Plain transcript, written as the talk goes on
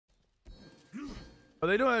Are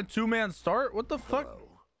they doing a 2-man start? What the fuck?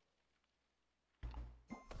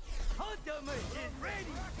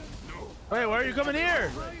 Wait, why are you coming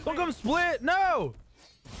here? Don't come split. No.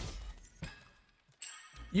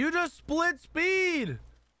 You just split speed.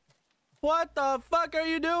 What the fuck are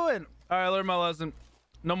you doing? All right, I learned my lesson.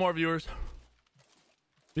 No more viewers.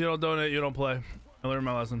 If you don't donate, you don't play. I learned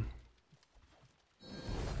my lesson.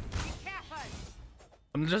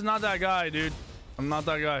 I'm just not that guy, dude. I'm not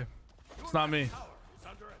that guy. It's not me.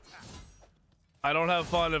 I don't have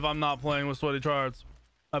fun if I'm not playing with sweaty tryhards.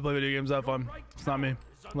 I play video games to have fun. It's not me.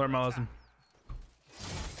 Learn my lesson.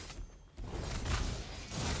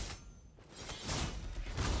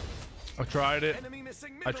 I tried it.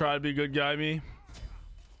 I tried to be good guy me.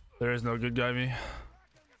 There is no good guy me.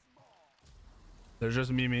 There's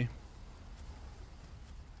just me.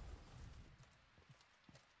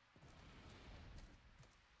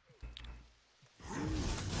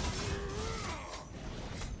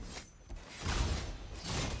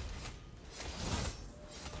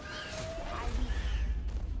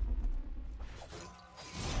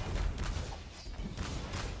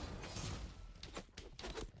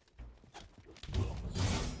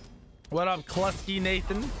 What up, Klusky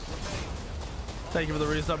Nathan? Thank you for the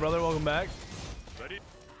resub, brother. Welcome back.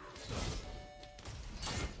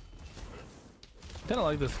 Kind of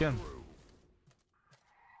like this skin.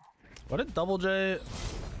 What did Double J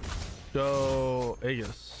go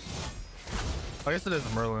Aegis? I guess it is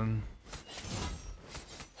Merlin.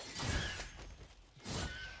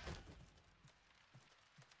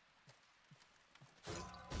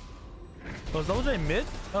 Oh, is Double J mid?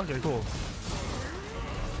 Okay, cool.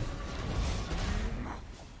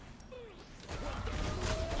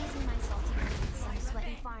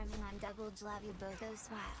 Love you both as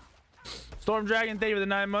well. Storm Dragon, thank you for the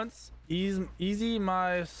 9 months. Easy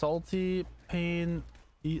my salty pain.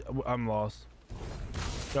 I'm lost.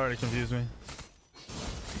 You already confused me.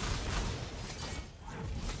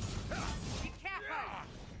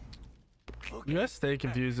 You guys stay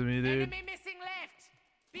confusing me, dude. Enemy missing left.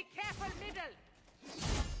 Be careful middle.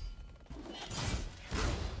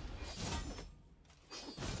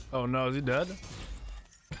 Oh no, is he dead?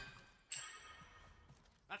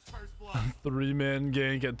 3-man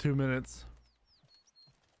gank at 2 minutes.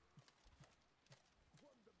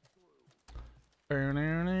 Your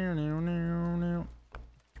middle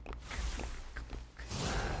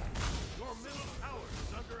tower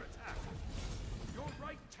is under attack. Your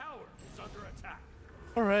right tower is under attack.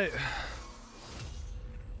 All right.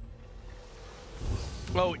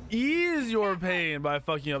 Oh, ease your pain by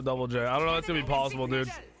fucking up Double J. I don't know if it's gonna be possible,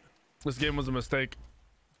 dude. This game was a mistake.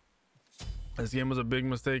 This game was a big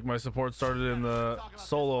mistake. My support started in the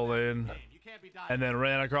solo lane and then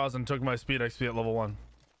ran across and took my speed XP at level 1.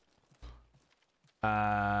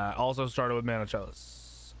 Also started with Mana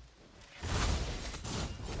Chalice.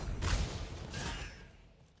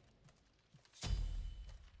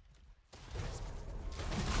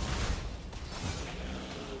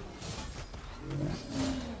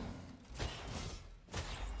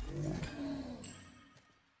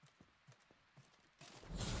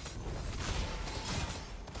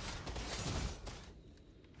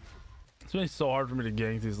 It's gonna be so hard for me to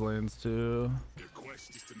gank these lanes too. Can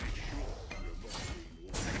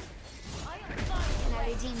I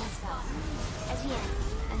redeem myself? At the end,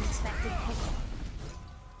 unexpected pickle.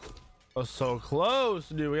 Oh, so close,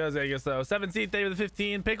 dude. We got Vegas though. 17th day of the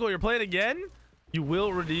 15. Pickle, you're playing again? You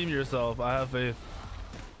will redeem yourself. I have faith.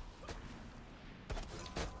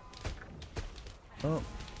 Oh.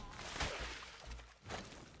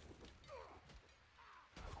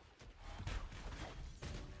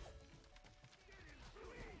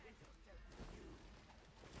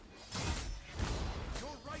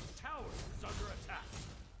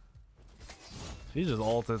 He just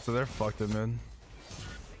ulted, so they're fucked him in.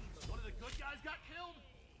 One of the good guys got killed.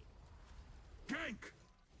 Gank.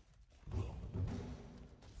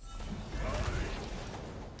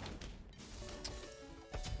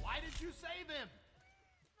 Why did you save him?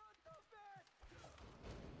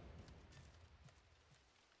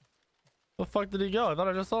 The fuck did he go? I thought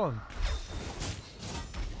I just saw him.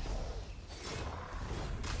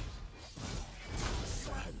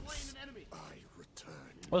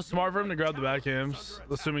 It was smart for him to grab the backhams,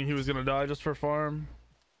 assuming he was gonna die just for farm.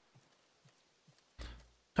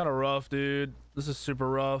 Kind of rough, dude. This is super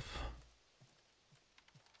rough.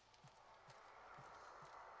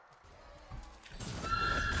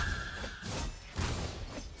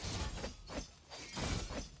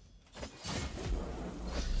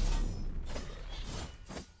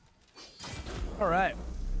 All right.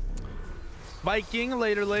 Viking,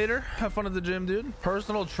 later. Have fun at the gym, dude.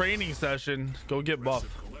 Personal training session. Go get buff.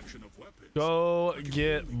 Go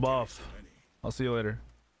get buff. I'll see you later.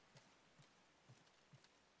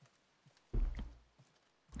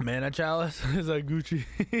 Mana Chalice is that Gucci?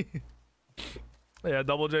 Yeah,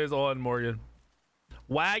 Double J is on Morgan.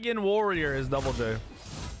 Wagon Warrior is Double J.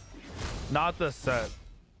 Not the set.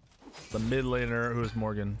 The mid laner who is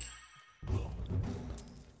Morgan.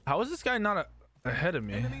 How is this guy not ahead of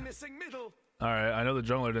me? Alright, I know the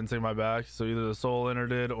jungler didn't take my back, so either the soul laner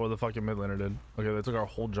did or the fucking mid laner did. Okay, they took our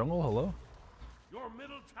whole jungle? Hello? Your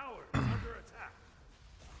middle tower is under attack.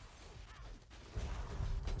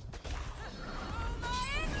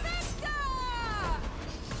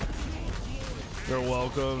 You're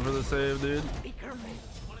welcome for the save, dude.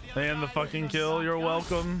 And the fucking kill. You're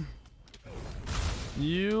welcome.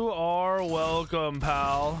 You are welcome,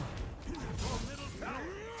 pal.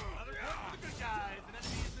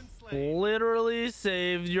 Literally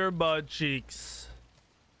saved your butt cheeks.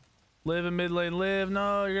 Live in mid lane, live.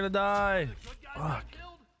 No, you're gonna die. Fuck.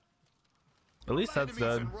 At least that's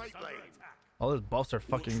dead. All those buffs are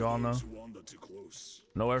fucking gone though.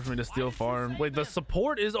 Nowhere for me to steal farm. Wait, the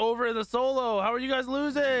support is over in the solo. How are you guys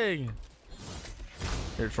losing?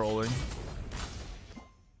 You're trolling.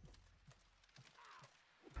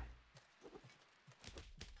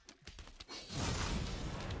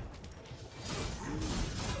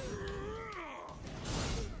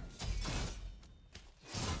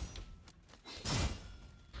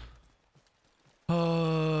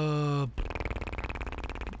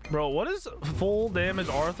 Bro, what does full damage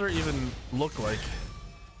Arthur even look like?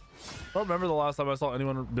 I don't remember the last time I saw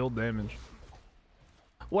anyone build damage.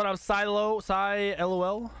 What up, Silo?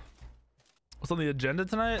 LOL? What's on the agenda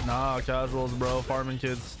tonight? Nah, casuals, bro. Farming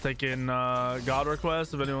kids. Taking God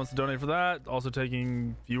requests if anyone wants to donate for that. Also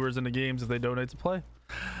taking viewers into games if they donate to play.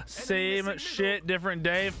 Same shit, different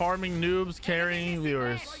day. Farming noobs, carrying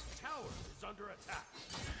viewers.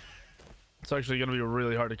 It's actually going to be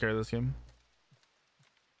really hard to carry this game.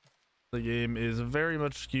 The game is very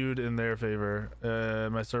much skewed in their favor.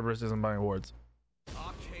 My Cerberus isn't buying awards.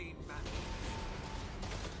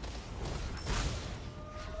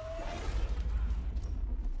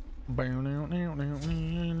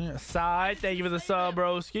 Side, thank you for the sub,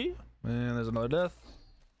 broski. And there's another death.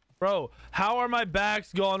 Bro, how are my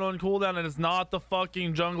backs going on cooldown and it's not the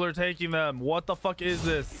fucking jungler taking them? What the fuck is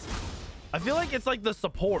this? I feel like it's like the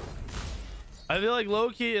support. I feel like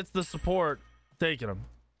low-key it's the support taking them.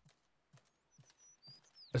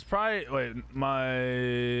 It's probably, wait,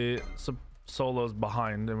 my solo's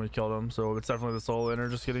behind and we killed him, so it's definitely the solo inner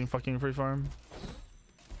just getting fucking free farm.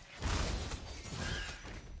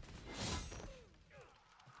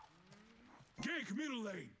 Gank middle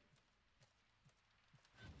lane.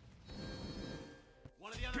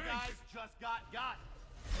 One of the other guys just got.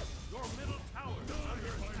 Your middle tower is under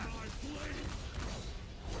attack.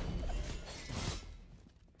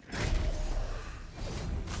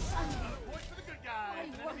 Another point for the good guys.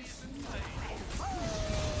 An enemy is in play.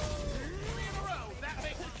 3 in a row. That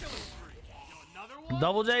makes a killing spree. Another one.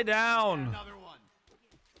 Double J down. Another one.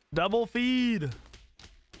 Double feed.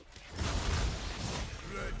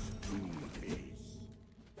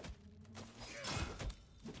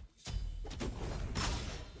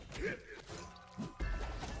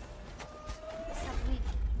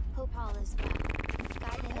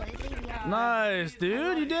 Nice,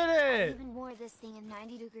 dude. You did it. Even wore this thing in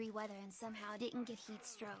 90-degree weather and somehow didn't get heat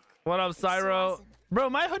stroke. What up, Cyro? So awesome.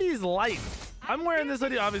 Bro, my hoodie's light. I'm wearing this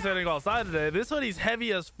hoodie. Obviously, I didn't go outside today. This hoodie's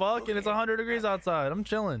heavy as fuck, and it's 100 degrees outside. I'm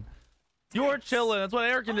chilling. You're chilling. That's what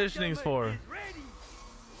air conditioning's for.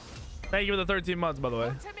 Thank you for the 13 months, by the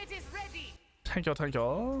way. Thank you.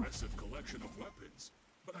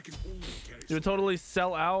 You would totally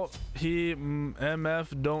sell out. He,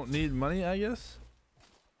 MF, don't need money, I guess.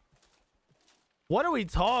 What are we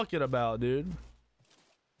talking about, dude?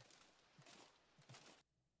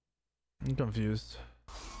 I'm confused.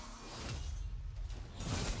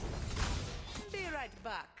 Be right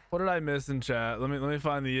back. What did I miss in chat? Let me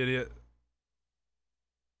find the idiot.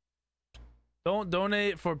 Don't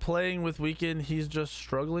donate for playing with Weekend. He's just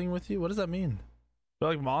struggling with you. What does that mean? You're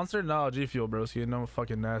like monster? No, G Fuel, broski. No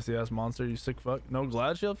fucking nasty ass monster. You sick fuck. No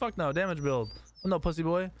glad shield? Fuck no. Damage build. Oh, no, pussy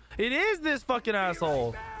boy. It is this fucking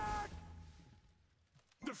asshole.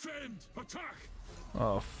 Defend! Attack!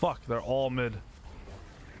 Oh fuck, they're all mid.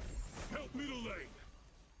 Help middle lane!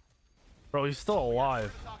 Bro, he's still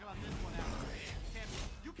alive. Talk about this one after.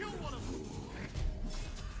 You killed one of them.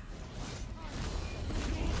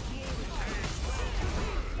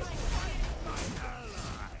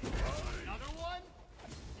 Another one?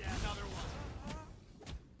 Yeah, another one.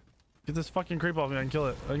 Get this fucking creep off me. I can kill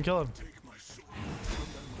it. I can kill him.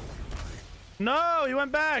 No, he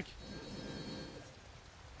went back.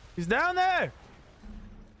 He's down there.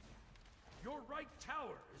 Your right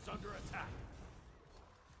tower is under attack.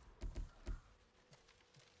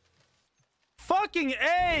 Fucking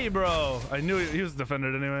A, bro. I knew he was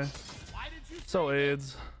defended anyway. Why did you So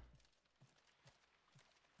AIDS.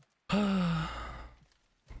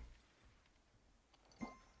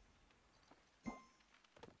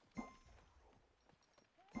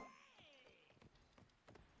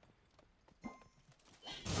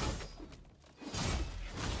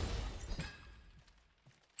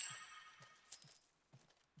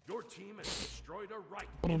 Your team has destroyed a right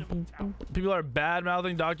enemy tower. People are bad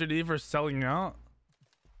mouthing Dr. D for selling out.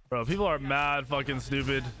 Bro, people are mad fucking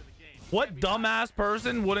stupid. What dumbass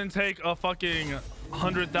person wouldn't take a fucking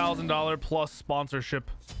 $100,000 plus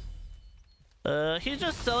sponsorship? He's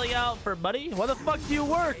just selling out for money. Why the fuck do you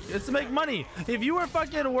work? It's to make money. If you were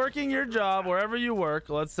fucking working your job wherever you work,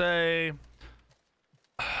 let's say,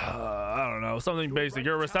 I don't know, something basic.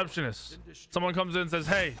 You're a receptionist. Someone comes in and says,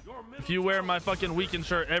 hey, if you wear my fucking weekend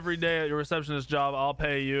shirt every day at your receptionist job, I'll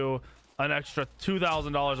pay you an extra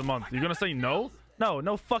 $2,000 a month. You're gonna say no?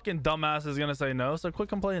 No fucking dumbass is gonna say no. So quit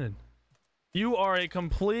complaining. You are a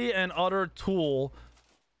complete and utter tool,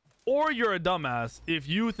 or you're a dumbass if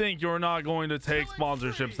you think you're not going to take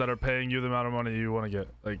sponsorships that are paying you the amount of money you want to get.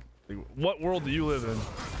 Like, what world do you live in? Another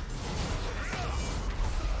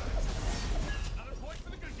point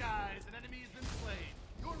for the good guys. An enemy has been slain.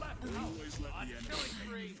 Your left always let the enemy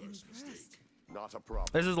make first mistake. Not a problem.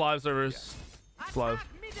 This is live servers. It's live. Attack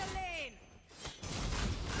middle lane.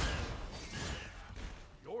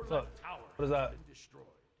 Your What's up? left tower What is that? has been destroyed.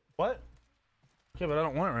 What? Okay, but I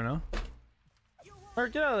don't want it right now. All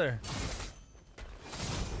right, get out of there.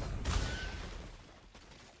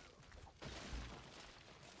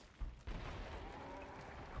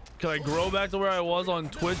 Can I grow back to where I was on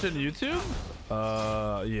Twitch and YouTube?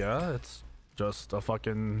 Yeah, it's just a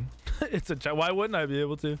fucking it's a why wouldn't I be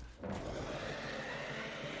able to?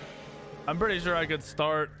 I'm pretty sure I could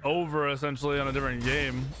start over essentially on a different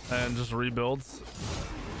game and just rebuilds.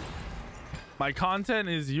 My content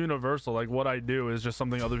is universal. Like, what I do is just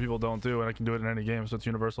something other people don't do, and I can do it in any game, so it's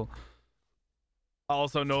universal. I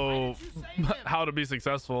also know how to be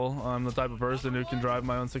successful. I'm the type of person who can drive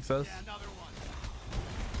my own success. Yeah, another one.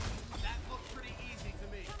 That looked pretty easy to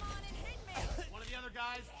me. One of the other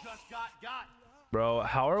guys just got. Bro,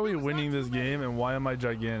 how are we winning this game, and why am I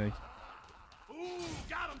gigantic? Ooh,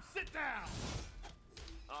 got him. Sit down.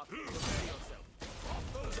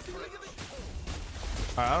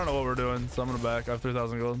 Alright, I don't know what we're doing, so I'm gonna back. I have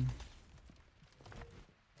 3,000 gold.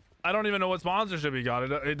 I don't even know what sponsorship he got.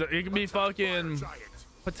 It could be fucking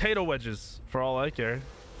potato wedges for all I care.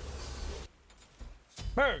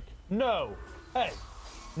 Merc, no. Hey,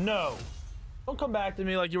 no. Don't come back to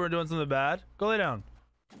me like you were doing something bad. Go lay down.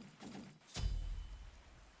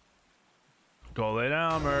 Go lay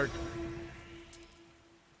down, Merc.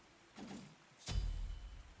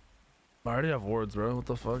 I already have wards, bro. What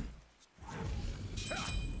the fuck?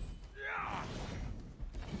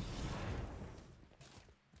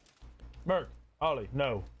 Merc, Ollie,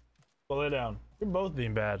 no. Go lay down. You're both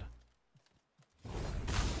being bad.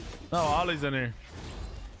 No, Ollie's in here.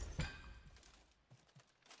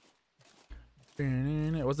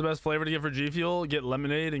 What's the best flavor to get for G Fuel? Get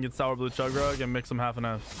lemonade and get sour blue chug rug and mix them half and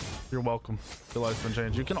half. You're welcome. Your life's been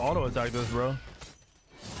changed. You can auto attack this, bro.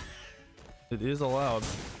 It is allowed.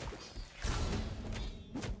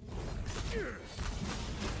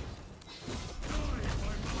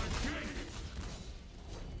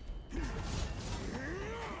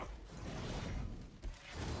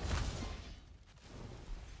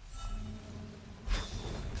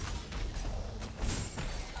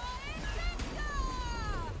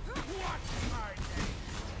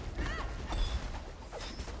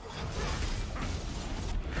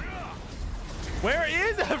 Where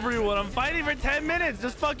is everyone? I'm fighting for 10 minutes.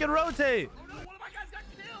 Just fucking rotate. Oh no, one of my guys got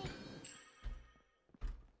killed.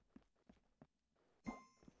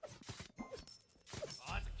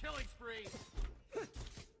 Oh, it's a killing spree.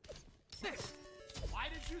 Why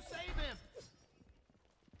did you save him?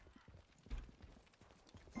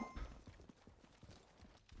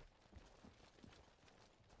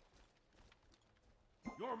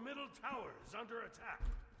 Your middle tower is under attack.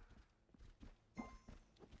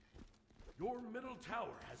 Your middle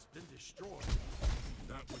tower has been destroyed.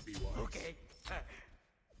 That would be wise. Okay.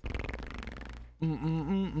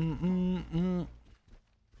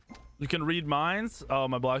 You can read minds. Oh,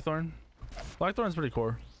 my Blackthorn. Blackthorn's pretty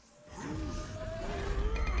core.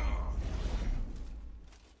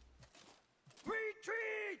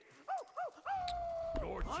 Retreat! Oh,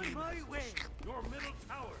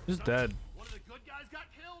 Just dead. One of the good guys got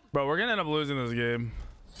killed. Bro, we're gonna end up losing this game.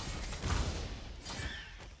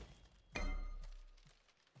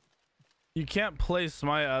 You can't play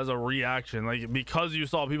Smite as a reaction. Like, because you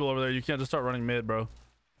saw people over there, you can't just start running mid, bro.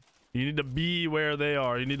 You need to be where they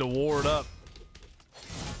are. You need to ward up.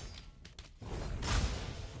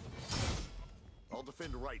 I'll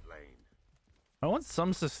defend right lane. I want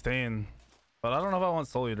some sustain, but I don't know if I want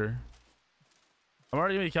Soul Eater. I'm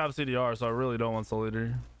already gonna be cap CDR, so I really don't want Soul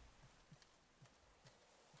Eater.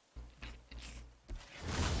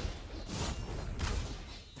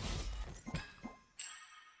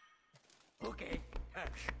 Okay.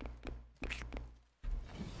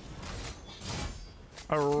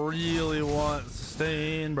 I really want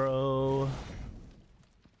sustain, bro.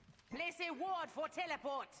 Place a ward for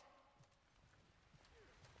teleport.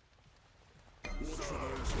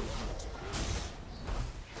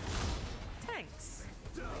 Thanks.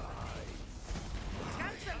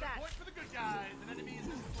 Cancel that. Point for the good guys, and enemy has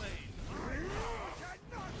been slain.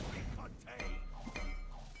 Cannot be contained.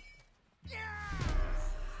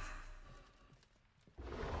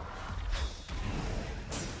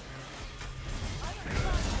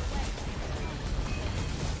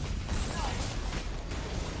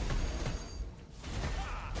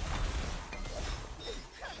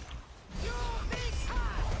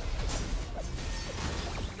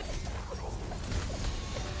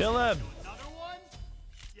 Kill him. Another one?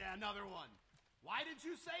 Yeah, another one. Why did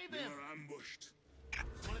you save him? You're ambushed.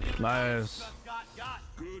 One of the other Nice. guys just got.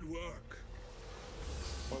 Good work.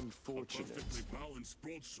 Unfortunate. Perfectly balanced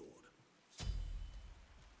broadsword.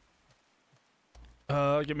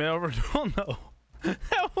 Get me over. Oh no.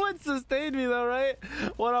 That would sustain me though, right?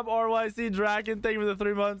 What up, RYC Draken? Thank you for the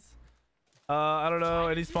 3 months. I don't know.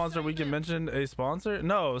 Any sponsor we can mention? A sponsor?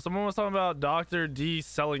 No, someone was talking about Dr. D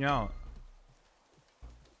selling out.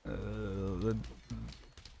 That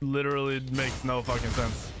literally makes no fucking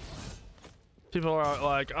sense. People are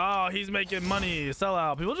like, oh, he's making money, sell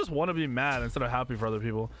out. People just want to be mad instead of happy for other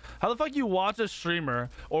people. How the fuck you watch a streamer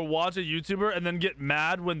or watch a YouTuber and then get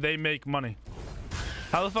mad when they make money?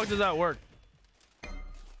 How the fuck does that work?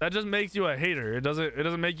 That just makes you a hater. It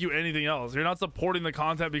doesn't make you anything else. You're not supporting the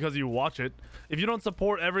content because you watch it. If you don't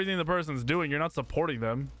support everything the person's doing, you're not supporting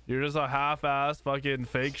them. You're just a half-assed fucking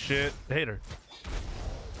fake shit hater.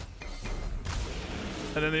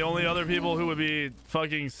 And then the only other people who would be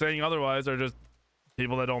fucking saying otherwise are just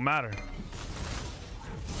people that don't matter.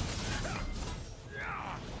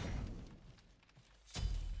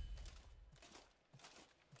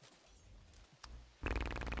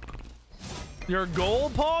 Your goal,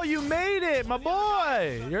 Paul? You made it, my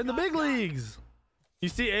boy. You're in the big leagues. You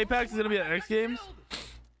see Apex is going to be at X Games?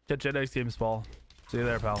 Catch you at X Games, Paul. See you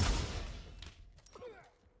there, pal.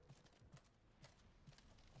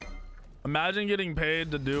 Imagine getting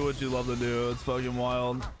paid to do what you love to do. It's fucking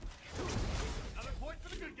wild.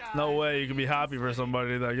 No way you can be happy for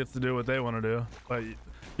somebody that gets to do what they want to do. But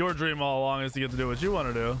your dream all along is to get to do what you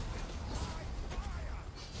want to do.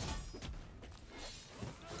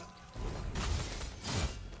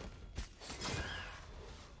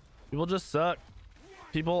 People just suck.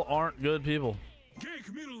 People aren't good people.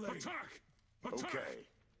 Gank middle lane. Attack. Attack.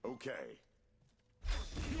 Okay.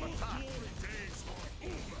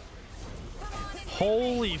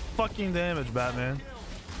 Holy fucking damage, Batman.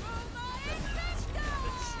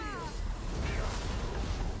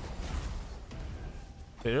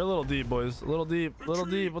 Okay, you're a little deep, boys. A little deep. A little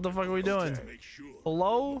deep. What the fuck are we doing?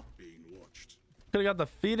 Hello? Could have got the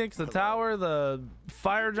Phoenix, the tower, the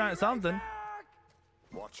fire giant, something.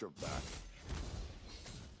 Watch your back.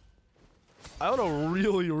 I would have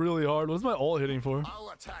really hard. What's my ult hitting for?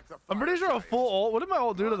 I'll attack the I'm pretty sure a full ult. What did my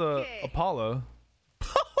ult do to the Apollo?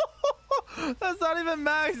 That's not even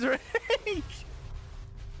max rank.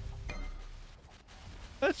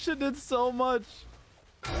 That shit did so much.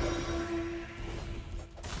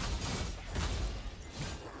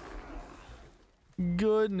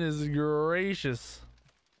 Goodness gracious.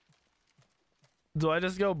 Do I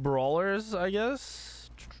just go brawlers, I guess?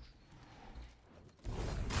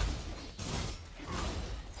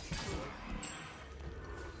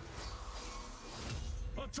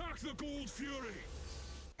 Attack the Gold Fury.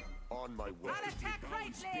 On my way. I'll attack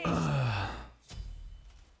right lane.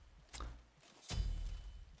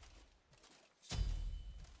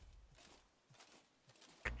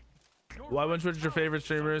 Why wouldn't you switch your favorite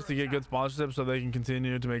streamers to get good sponsorships so they can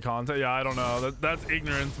continue to make content? Yeah, I don't know. That's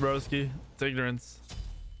ignorance, broski. It's ignorance.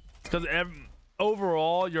 It's because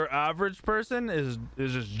overall, your average person is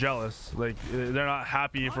just jealous. Like, they're not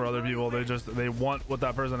happy for other people. They want what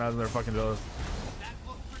that person has and they're fucking jealous. That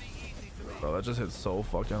looked pretty easy to me. Bro, that just hit so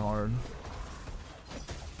fucking hard.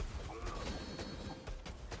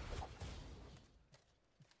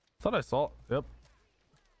 Thought I saw. Yep.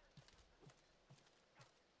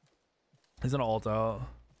 He's gonna ult out.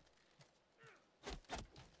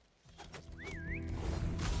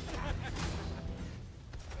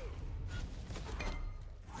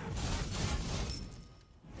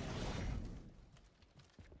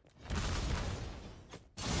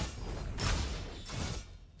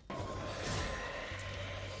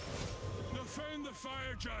 Defend the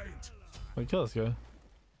fire giant. Wait, kill this guy.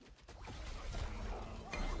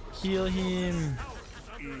 Kill him.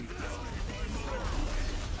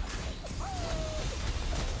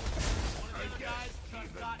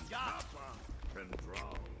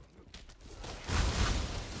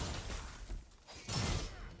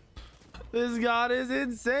 This god is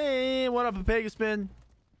insane. What up, a peg spin?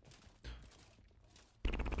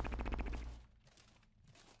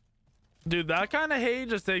 Dude, that kind of hate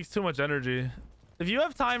just takes too much energy. If you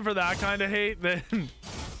have time for that kind of hate, then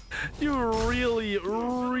you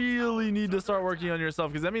really need to start working on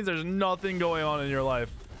yourself, because that means there's nothing going on in your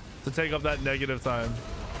life to take up that negative time.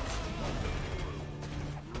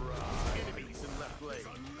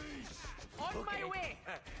 On my way.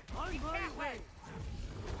 On my way.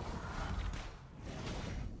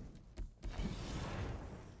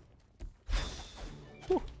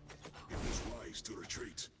 It is wise to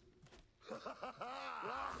retreat. Get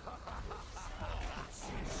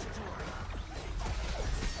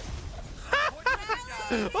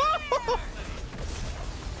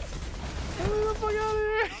the fuck out of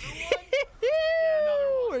here.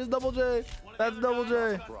 Where's Double J? That's Double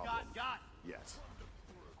J. Yes.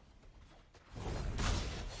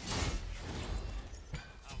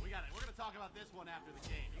 We got it. We're gonna talk about this one after the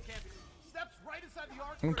game. You can't be steps right inside the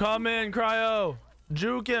arc. I'm coming, Cryo.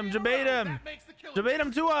 Juke him, debate him. Debate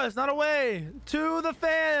him to us, not away. To the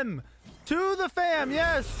fam. To the fam,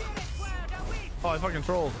 yes. Oh, I fucking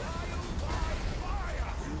trolled.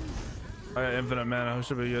 I got infinite mana, it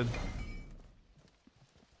should be good.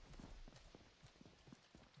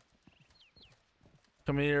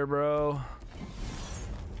 Come here, bro.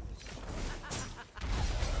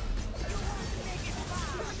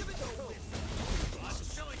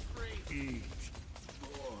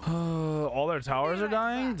 All their towers are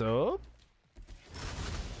dying? Dope.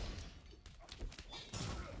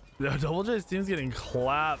 Yo, Double J's team's getting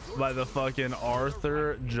clapped by the fucking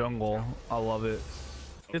Arthur jungle. I love it.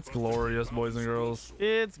 It's glorious, boys and girls.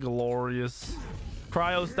 It's glorious.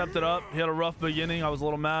 Cryo stepped it up. He had a rough beginning. I was a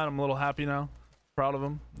little mad. I'm a little happy now. Proud of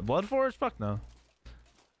him. The Bloodforge? Fuck no.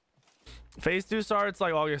 Phase 2 starts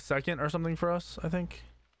like August 2nd or something for us, I think.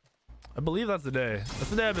 I believe that's the day. That's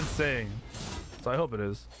the day I've been saying. So I hope it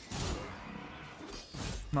is.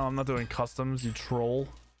 No, I'm not doing customs, you troll.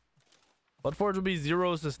 Bloodforge would be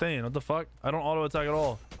 0 sustain. What the fuck? I don't auto attack at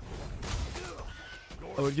all.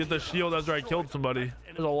 I would get the shield after I killed somebody.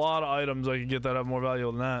 There's a lot of items I could get that have more value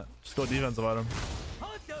than that. Just go defensive item.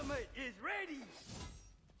 Ultimate is ready.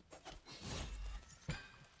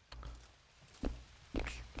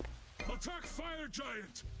 Attack fire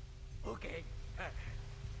giant. Okay.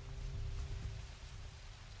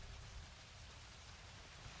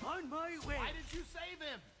 On my way. Why did you save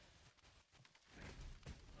him?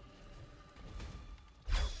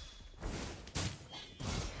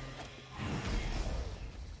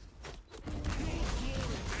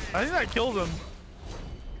 I think that killed him.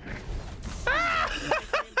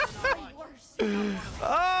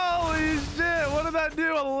 Holy shit, what did that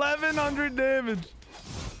do? 1100 damage.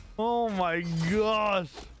 Oh my gosh.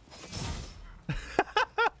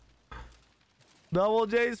 Double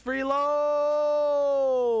J's free low.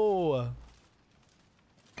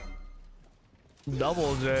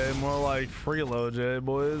 Double J, more like free low J,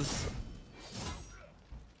 boys.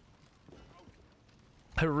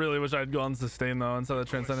 I really wish I'd gone sustain though instead of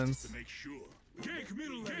transcendence. To make sure. Gank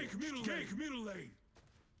middle lane. Gank middle lane.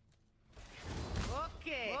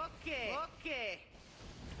 Okay. Okay. Okay.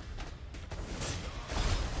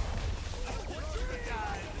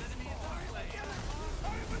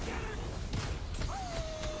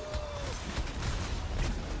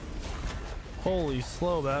 Holy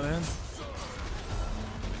slow, Batman.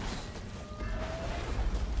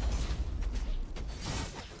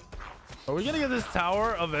 Are we gonna get this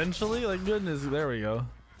tower eventually? Like, goodness, there we go.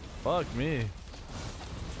 Fuck me.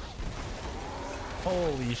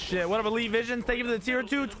 Holy shit. What up, Elite Visions? Thank you for the tier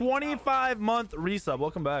 2 25-month resub.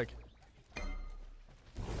 Welcome back.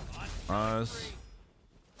 Nice.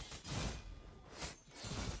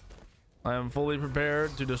 I am fully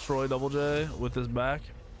prepared to destroy Double J with this back.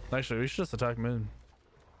 Actually, we should just attack mid.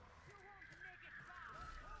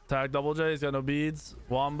 Attack Double J. He's got no beads.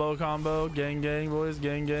 Wombo combo. Gang, gang, boys.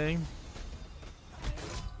 Gang, gang.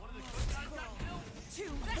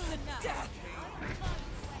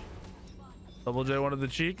 Double J wanted the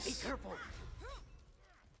cheeks.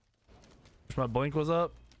 Wish my blink was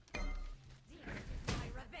up.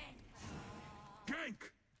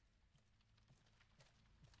 Gank!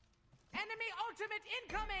 Enemy ultimate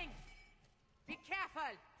incoming! Be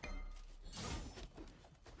careful!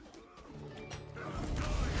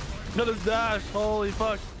 Another dash. Holy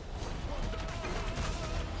fuck.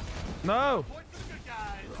 No. Point for the good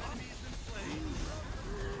guys. Enemies been slain.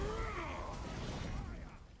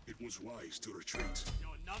 It was wise to retreat. Yo,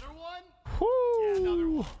 another one? Woo. Another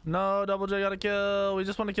one. No, Double J got a kill. We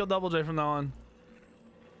just want to kill Double J from now on.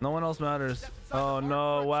 No one else matters. Oh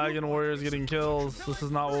no, Wagon Warrior's getting kills. This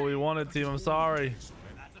is not what we wanted, team. I'm sorry.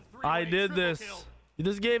 That's a I three-way did triple this. kill. You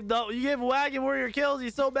just gave you gave Wagon Warrior kills.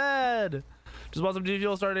 He's so bad. Just bought some G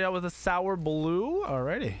Fuel, starting out with a sour blue.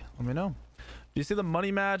 Alrighty, let me know. Do you see the money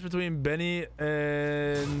match between Benny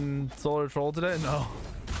and Solar Troll today? No.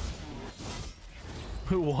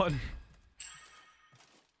 Who won?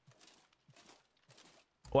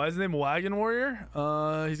 Why is his name Wagon Warrior?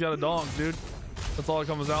 He's got a donk, dude. That's all it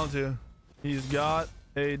comes down to. He's got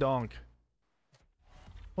a donk.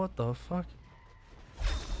 What the fuck?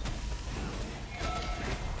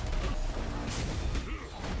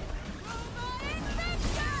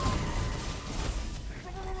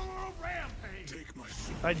 Take my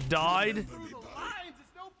soul. I died. Through the lines,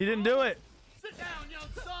 it's no He didn't do it. Sit down, young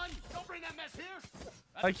son. Don't bring that mess here.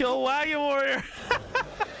 I killed Wagon Warrior.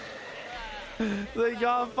 They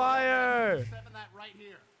got fire. Seven that right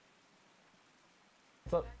here.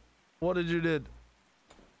 What's up? What did you did?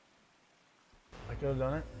 I could have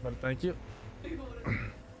done it, but thank you.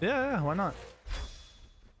 Yeah, why not?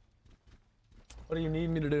 What do you need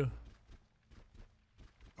me to do?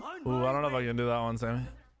 Ooh, I don't know if I can do that one, Sammy.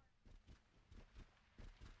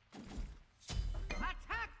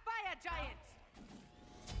 Attack fire giant!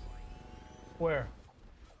 Where?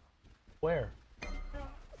 Where?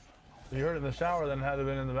 If you heard it in the shower, then it had to have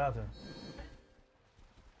been in the bathroom.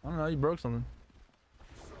 I don't know, you broke something.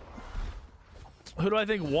 Who do I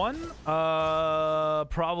think won?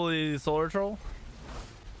 Probably Solar Troll.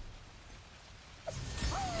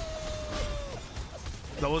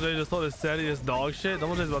 Double J just told his steadiest dog shit.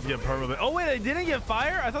 Double J's about to get perma. Oh wait, they didn't get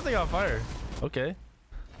fire? I thought they got fire. Okay.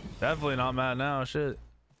 Definitely not mad now. Shit.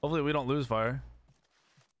 Hopefully we don't lose fire.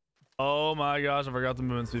 Oh my gosh, I forgot the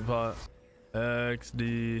movement speed pot.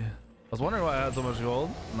 XD. I was wondering why I had so much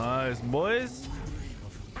gold. Nice, boys.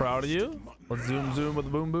 Proud of you. Let's zoom with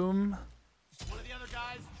the boom boom. One of the other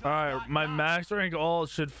guys just All right, got my knocked. max rank ult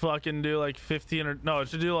should fucking do like 1500. No, it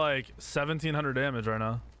should do like 1700 damage right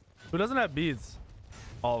now. Who doesn't have beads?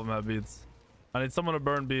 All of them have beads. I need someone to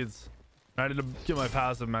burn beads. I need to get my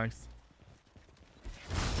passive maxed.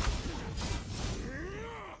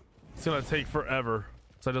 It's gonna take forever.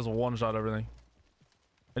 So I just one-shot everything.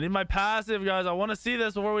 I need my passive, guys. I want to see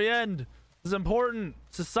this before we end. This is important.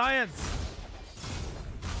 This is science.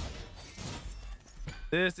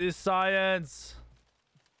 This is science.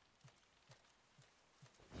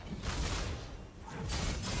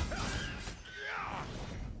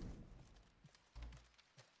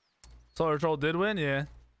 Solar Troll did win, yeah.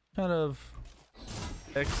 Kind of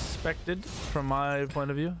expected from my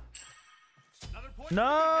point of view. Another point for the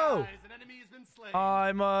No! good guys. An enemy has been slain.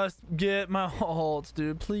 I must get my ults,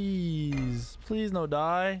 dude. Please. Please no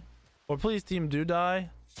die. Or please team do die.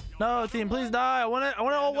 No, team, please die. I want it. I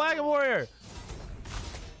want an old Wagon Warrior.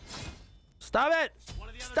 Stop it. One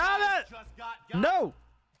of the other Stop guys it. just got No.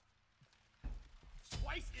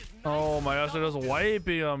 Twice is nice. Oh my gosh, they're just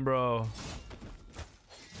wiping them, bro.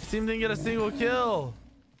 Team didn't get a single kill.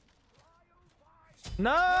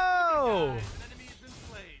 No. Guys, an enemy has been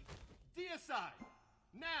slain. Deicide.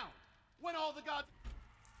 Now, when all the gods.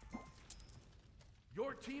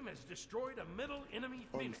 Your team has destroyed a middle enemy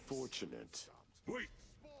phoenix. Unfortunate. Wait.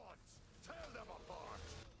 Tear them apart.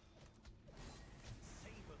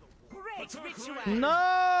 Great ritual!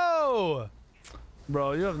 No.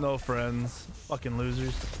 Bro, you have no friends. Fucking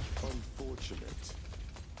losers. Unfortunate.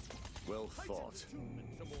 Well thought.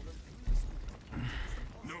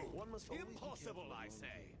 No. Impossible, I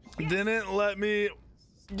say. Didn't let me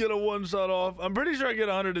get a one shot off. I'm pretty sure I get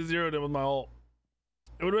 100 to 0 in with my ult.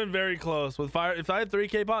 It would have been very close with fire. If I had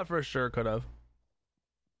 3k pot, for sure could have.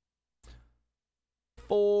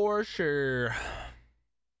 For sure.